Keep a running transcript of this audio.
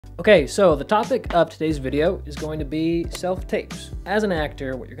Okay, so the topic of today's video is going to be self-tapes. As an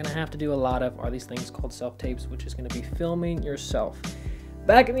actor, what you're going to have to do a lot of are these things called self-tapes, which is going to be filming yourself.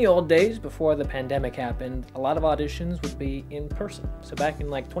 Back in the old days, before the pandemic happened, a lot of auditions would be in person. So back in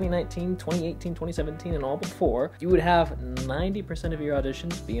like 2019, 2018, 2017, and all before, you would have 90% of your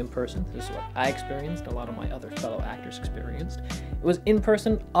auditions be in person. This is what I experienced, a lot of my other fellow actors experienced. It was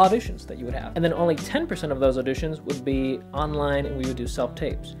in-person auditions that you would have. And then only 10% of those auditions would be online and we would do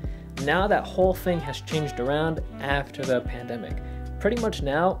self-tapes. Now that whole thing has changed around after the pandemic. Pretty much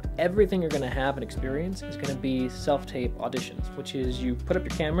now, everything you're going to have and experience is going to be self-tape auditions, which is you put up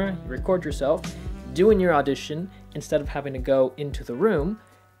your camera, you record yourself doing your audition instead of having to go into the room,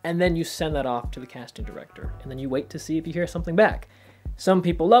 and then you send that off to the casting director, and then you wait to see if you hear something back. Some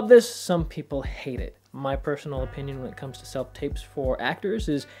people love this, some people hate it. My personal opinion when it comes to self-tapes for actors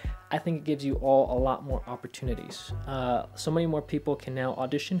is I think it gives you all a lot more opportunities. So many more people can now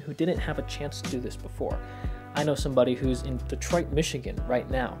audition who didn't have a chance to do this before. I know somebody who's in Detroit, Michigan right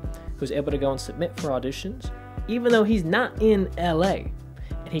now, who's able to go and submit for auditions, even though he's not in LA.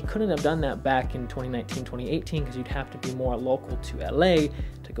 And he couldn't have done that back in 2019, 2018, because you'd have to be more local to LA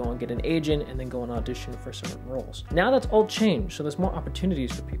to go and get an agent and then go and audition for certain roles. Now that's all changed, so there's more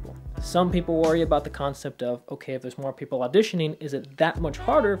opportunities for people. Some people worry about the concept of, okay, if there's more people auditioning, is it that much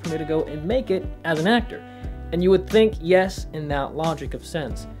harder for me to go and make it as an actor? And you would think yes, in that logic of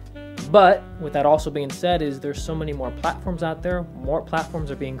sense. But with that also being said, is there's so many more platforms out there, more platforms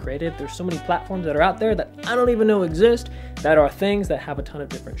are being created. There's so many platforms that are out there that I don't even know exist, that are things that have a ton of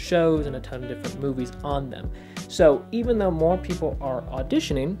different shows and a ton of different movies on them. So even though more people are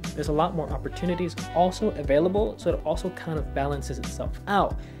auditioning, there's a lot more opportunities also available, so it also kind of balances itself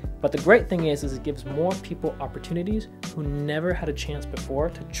out. But the great thing is it gives more people opportunities who never had a chance before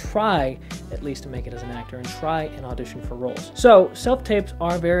to try at least to make it as an actor and try and audition for roles. So self-tapes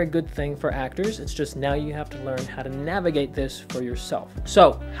are a very good thing for actors. It's just now you have to learn how to navigate this for yourself.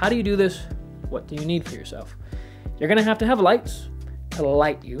 So how do you do this? What do you need for yourself? You're gonna have to have lights to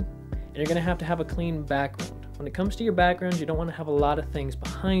light you, and you're gonna have a clean background. When it comes to your background, you don't want to have a lot of things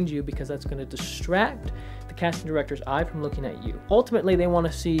behind you because that's going to distract the casting director's eye from looking at you. Ultimately, they want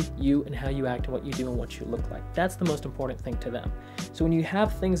to see you and how you act and what you do and what you look like. That's the most important thing to them. So when you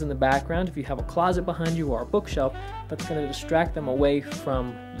have things in the background, if you have a closet behind you or a bookshelf, that's going to distract them away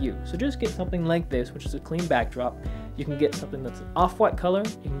from you. So just get something like this, which is a clean backdrop. You can get something that's an off-white color.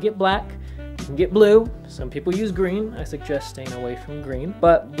 You can get black. You can get blue. Some people use green. I suggest staying away from green.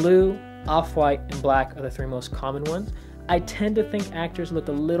 But blue, off-white, and black are the three most common ones. I tend to think actors look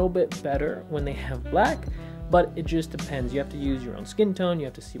a little bit better when they have black, but it just depends. You have to use your own skin tone, you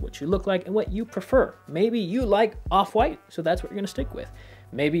have to see what you look like and what you prefer. Maybe you like off-white, so that's what you're gonna stick with.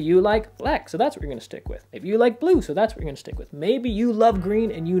 Maybe you like black, so that's what you're gonna stick with. Maybe you like blue, so that's what you're gonna stick with. Maybe you love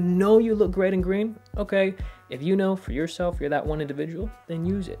green and you know you look great in green. Okay, if you know for yourself you're that one individual, then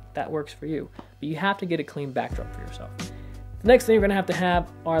use it. That works for you. But you have to get a clean backdrop for yourself. The next thing you're gonna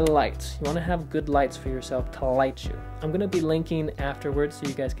have are lights. You wanna have good lights for yourself to light you. I'm gonna be linking afterwards so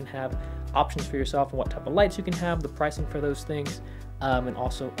you guys can have options for yourself and what type of lights you can have, the pricing for those things, and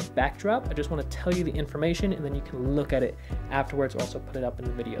also a backdrop. I just wanna tell you the information and then you can look at it afterwards, or also put it up in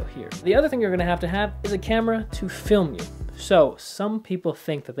the video here. The other thing you're gonna have is a camera to film you. So some people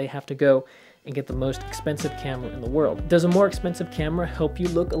think that they have to go and get the most expensive camera in the world. Does a more expensive camera help you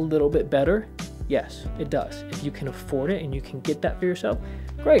look a little bit better? Yes, it does. If you can afford it and you can get that for yourself,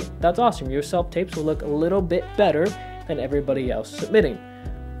 great, that's awesome. Your self-tapes will look a little bit better than everybody else submitting.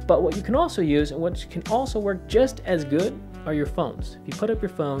 But what you can also use and what can also work just as good are your phones. If you put up your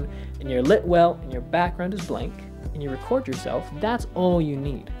phone and you're lit well and your background is blank and you record yourself, that's all you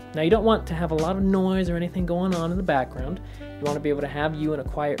need. Now you don't want to have a lot of noise or anything going on in the background. You want to be able to have you in a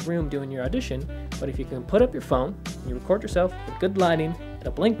quiet room doing your audition, but if you can put up your phone and you record yourself with good lighting and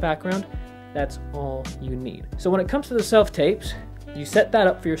a blank background, that's all you need. So when it comes to the self-tapes, you set that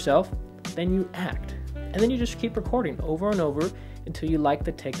up for yourself, then you act. And then you just keep recording over and over until you like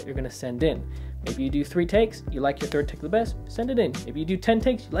the take that you're gonna send in. Maybe you do 3 takes, you like your 3rd take the best, send it in. Maybe you do 10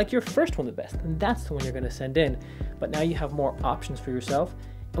 takes, you like your 1st one the best, and that's the one you're gonna send in. But now you have more options for yourself.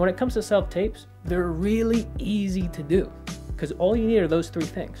 And when it comes to self-tapes, they're really easy to do because all you need are those 3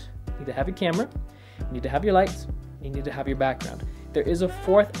 things. You need to have your camera, you need to have your lights, you need to have your background. There is a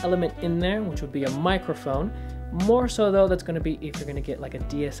 4th element in there, which would be a microphone. More so though, that's gonna be if you're gonna get like a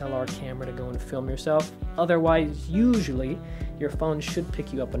DSLR camera to go and film yourself. Otherwise, usually your phone should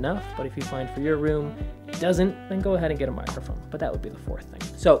pick you up enough, but if you find for your room it doesn't, then go ahead and get a microphone. But that would be the 4th thing.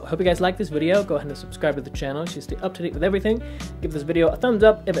 So I hope you guys like this video. Go ahead and subscribe to the channel so you stay up to date with everything. Give this video a thumbs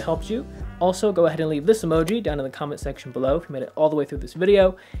up if it helps you. Also, go ahead and leave this emoji down in the comment section below if you made it all the way through this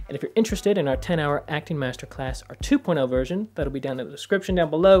video. And if you're interested in our 10-hour acting masterclass, our 2.0 version, that'll be down in the description down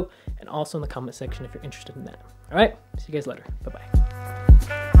below, and also in the comment section if you're interested in that. All right, see you guys later. Bye-bye.